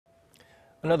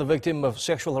Another victim of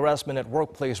sexual harassment at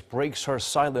workplace breaks her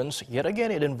silence. Yet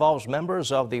again, it involves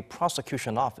members of the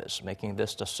prosecution office, making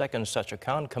this the second such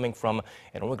account coming from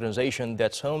an organization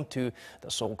that's home to the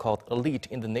so-called elite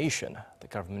in the nation. The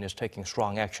government is taking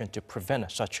strong action to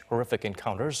prevent such horrific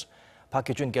encounters.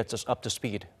 Hee-jun gets us up to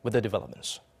speed with the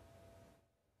developments.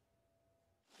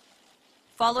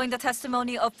 Following the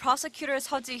testimony of prosecutor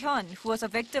Seo Ji-hyeon, who was a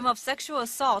victim of sexual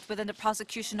assault within the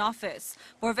prosecution office,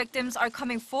 more victims are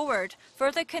coming forward,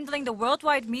 further kindling the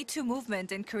worldwide Me Too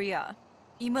movement in Korea.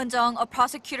 Lim Eun-jeong, a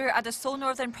prosecutor at the Seoul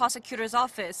Northern Prosecutors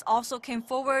Office, also came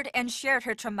forward and shared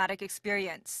her traumatic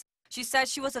experience. She said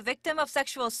she was a victim of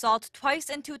sexual assault twice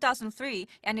in 2003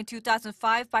 and in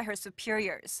 2005 by her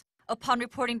superiors. Upon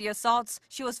reporting the assaults,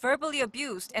 she was verbally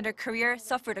abused and her career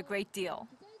suffered a great deal.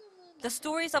 The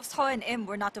stories of Seo and Im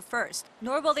were not the first,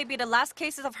 nor will they be the last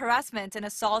cases of harassment and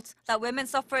assault that women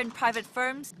suffer in private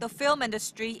firms, the film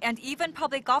industry, and even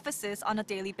public offices on a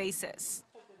daily basis.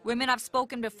 Women have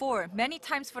spoken before, many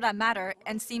times for that matter,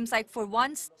 and seems like for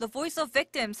once, the voice of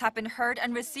victims have been heard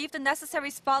and received the necessary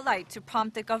spotlight to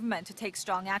prompt the government to take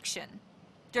strong action.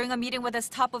 During a meeting with its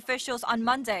top officials on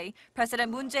Monday,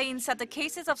 President Moon Jae-in said the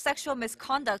cases of sexual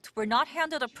misconduct were not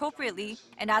handled appropriately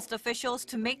and asked officials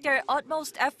to make their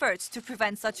utmost efforts to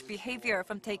prevent such behavior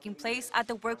from taking place at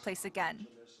the workplace again.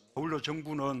 아울러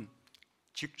정부는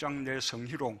직장 내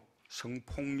성희롱,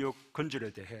 성폭력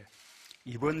근절에 대해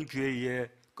이번 기회에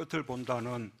끝을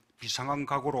본다는 비상한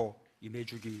각오로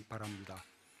임해주기 바랍니다.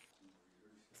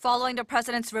 Following the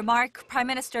president's remark, Prime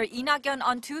Minister Lee Nak-yeon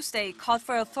on Tuesday called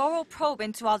for a thorough probe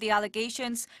into all the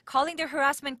allegations, calling the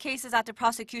harassment cases at the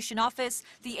prosecution office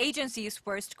the agency's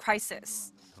worst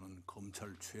crisis.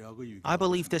 I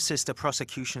believe this is the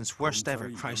prosecution's worst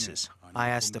ever crisis. I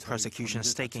ask the prosecution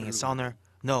staking its honor,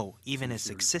 no, even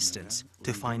its existence,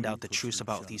 to find out the truth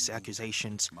about these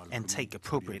accusations and take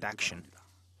appropriate action.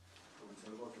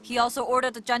 He also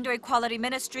ordered the Gender Equality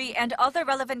Ministry and other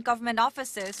relevant government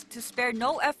offices to spare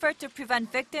no effort to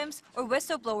prevent victims or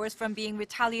whistleblowers from being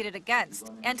retaliated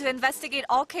against, and to investigate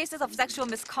all cases of sexual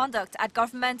misconduct at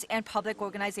government and public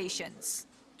organizations.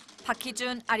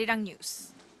 Hee-jun, Arirang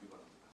News.